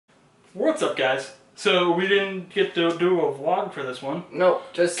What's up, guys? So we didn't get to do a vlog for this one. Nope,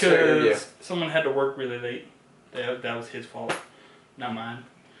 just because someone had to work really late. That was his fault, not mine.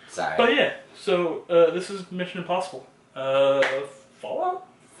 Sorry. But yeah, so this is Mission Impossible. Fallout?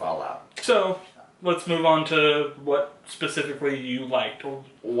 Fallout. So let's move on to what specifically you liked.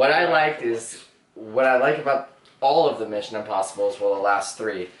 What I like about all of the Mission Impossibles, well, the last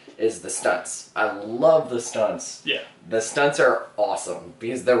three, is the stunts. I love the stunts. Yeah. The stunts are awesome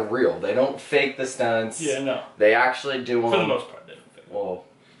because they're real. They don't fake the stunts. Yeah, no. They actually do them. For the most part, they don't fake them. Well,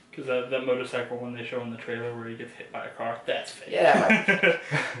 because that motorcycle when they show in the trailer where he gets hit by a car, that's fake. yeah.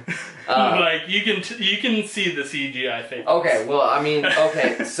 Like you can see the CGI fake. Okay, well, I mean,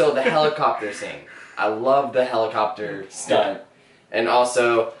 okay, so the helicopter scene. I love the helicopter stunt. Yeah. And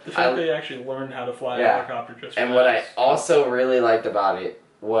also, the fact they actually learned how to fly a helicopter just. And what I also really liked about it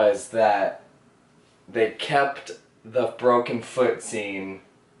was that they kept the broken foot scene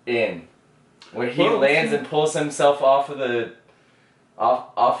in, when he lands and pulls himself off of the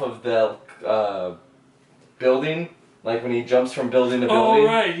building, like when he jumps from building to building. Oh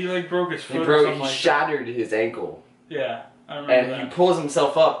right, he like broke his foot. He shattered his ankle. Yeah, I remember and that. He pulls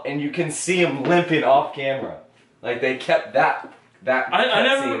himself up, and you can see him limping off camera. Like they kept that. I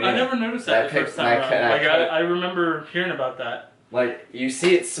never noticed that the first time around. I remember hearing about that. Like, you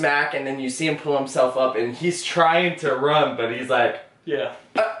see it smack, and then you see him pull himself up, and he's trying to run, but he's like... Yeah.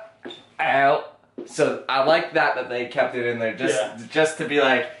 Ow. So, I like that they kept it in there, just to be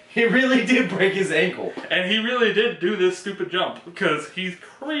like, he really did break his ankle. And he really did do this stupid jump, because he's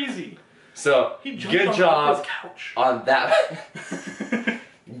crazy. So, good job his couch. On that.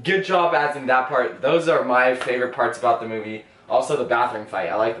 Good job as in that part. Those are my favorite parts about the movie. Also, the bathroom fight.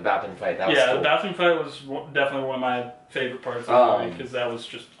 I like the bathroom fight. That was cool. The bathroom fight was definitely one of my favorite parts of the movie because that was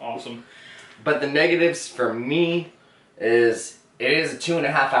just awesome. But the negatives for me is it is a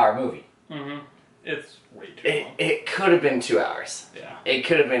 2.5-hour movie. Mm-hmm. It's way too long. It could have been 2 hours. Yeah. It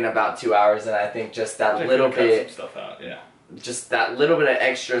could have been about 2 hours, and I think just that little bit, cut some stuff out. Yeah. Just that little bit of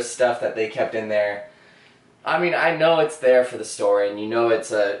extra stuff that they kept in there. I mean, I know it's there for the story, and you know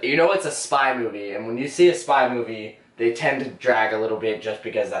it's a spy movie, and when you see a spy movie, they tend to drag a little bit just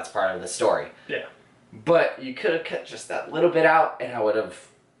because that's part of the story. Yeah. But you could have cut just that little bit out, and I would have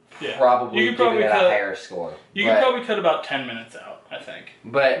probably given it a higher score. You could probably cut about 10 minutes out, I think.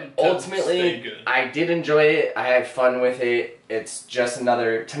 But ultimately, I did enjoy it. I had fun with it. It's just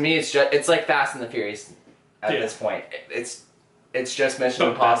another... To me, it's like Fast and the Furious at this point. It's just Mission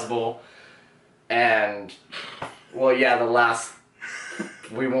Impossible. And, well, yeah, the last...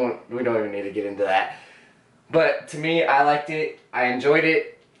 We don't even need to get into that. But to me, I liked it. I enjoyed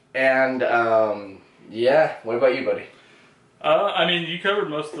it. And, yeah. What about you, buddy? I mean, you covered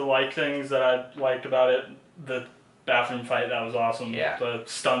most of the things that I liked about it. The bathroom fight, that was awesome. Yeah. The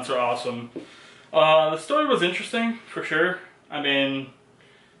stunts are awesome. The story was interesting, for sure. I mean,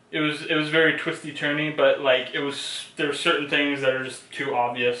 it was very twisty-turny, but, like, there were certain things that are just too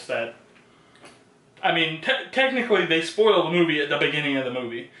obvious that... I mean, technically, they spoil the movie at the beginning of the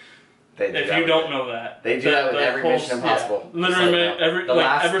movie. If you don't know that, they do that with every Mission Impossible. Yeah, literally,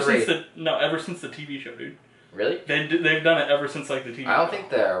 ever since the TV show, dude. Really? They've done it ever since the TV. I don't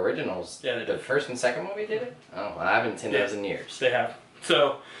think the originals. Yeah, the first and second movie did it. Oh, I haven't seen those in years. They have.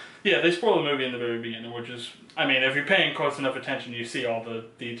 So, yeah, they spoil the movie in the very beginning, which is, I mean, if you're paying close enough attention, you see all the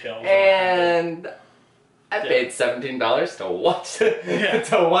details. And I paid $17 to watch it.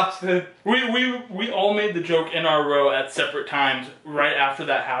 To watch the. We all made the joke in our row at separate times right after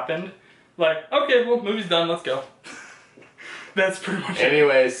that happened. Like, okay, well, movie's done, let's go. That's pretty much it.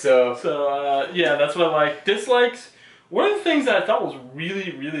 Anyway, so... yeah, that's what I like. Dislikes, one of the things that I thought was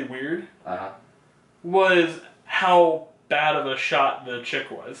really, really weird was how bad of a shot the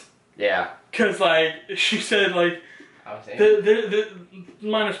chick was. Yeah. Because, like, she said, like, the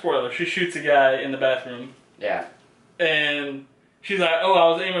minor spoiler, she shoots a guy in the bathroom. Yeah. And she's like, oh, I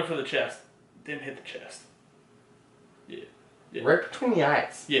was aiming for the chest. Didn't hit the chest. Yeah. Right between the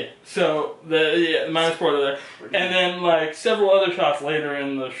eyes. Yeah. So minus spoiler there, and then like several other shots later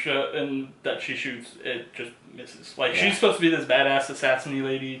in the show, that she shoots, it just misses. Like she's supposed to be this badass assassin-y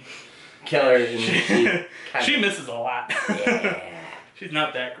lady, killer. She misses a lot. Yeah. She's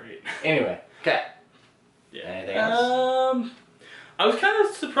not that great. Anyway, okay. Yeah. Anything else? I was kind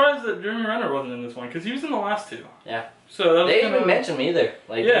of surprised that Jeremy Renner wasn't in this one because he was in the last two. Yeah. So that was they didn't even mention him either.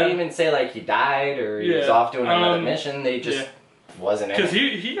 Like they didn't even say like he died or he was off doing another mission. They just. Wasn't it? Because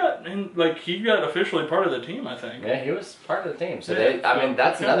he got officially part of the team, I think. Yeah, he was part of the team. So I mean,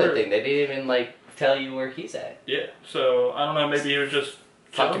 that's another thing. They didn't even like tell you where he's at. Yeah. So I don't know. Maybe he was just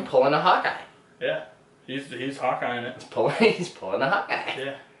fucking pulling a Hawkeye. Yeah. He's Hawkeye in it. He's pulling a Hawkeye.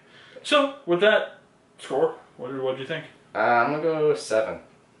 Yeah. So, with that score, what do you think? I'm gonna go 7.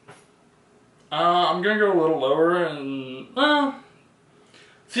 I'm gonna go a little lower, and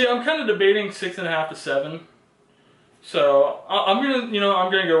see, I'm kind of debating 6.5 to 7. So I'm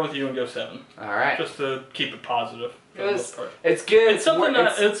gonna go with you and go 7. All right. Just to keep it positive. It's good. It's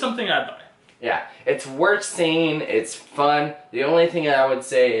something I'd buy. Yeah, it's worth seeing. It's fun. The only thing I would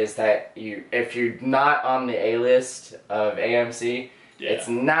say is that if you're not on the A-list of AMC, it's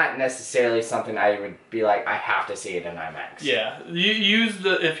not necessarily something I would be like, I have to see it in IMAX. Yeah, you use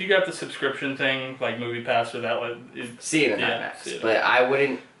if you got the subscription thing like Movie Pass or that, see it in IMAX. But I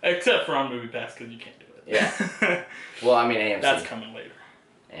wouldn't. Except for on Movie Pass because you can't do it. Yeah. Well, I mean AMC. That's coming later.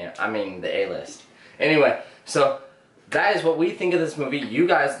 And I mean the A-list. Anyway, so that is what we think of this movie. You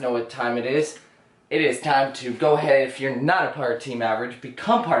guys know what time it is. It is time to go ahead, if you're not a part of Team Average,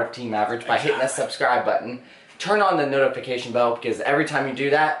 become part of Team Average by hitting that subscribe button. Turn on the notification bell, because every time you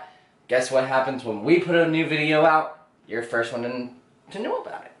do that, guess what happens when we put a new video out? You're the first one to know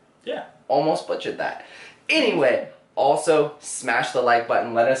about it. Yeah. Almost butchered that. Anyway, also smash the like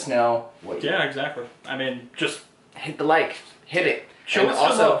button. Let us know what you... Yeah, exactly. I mean, just... hit the like. Hit it. Show us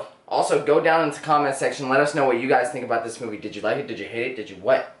some love. Also, go down into the comment section. Let us know what you guys think about this movie. Did you like it? Did you hate it? Did you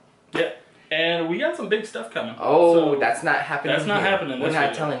what? Yeah. And we got some big stuff coming. Oh, so that's not happening. That's not happening. We're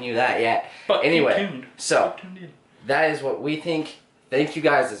not telling you that yet. But anyway, so that is what we think. Thank you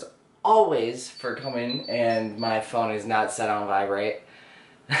guys as always for coming. And my phone is not set on vibrate.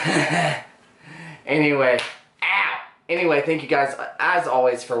 Anyway, thank you guys as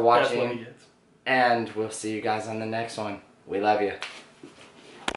always for watching. And we'll see you guys on the next one. We love you.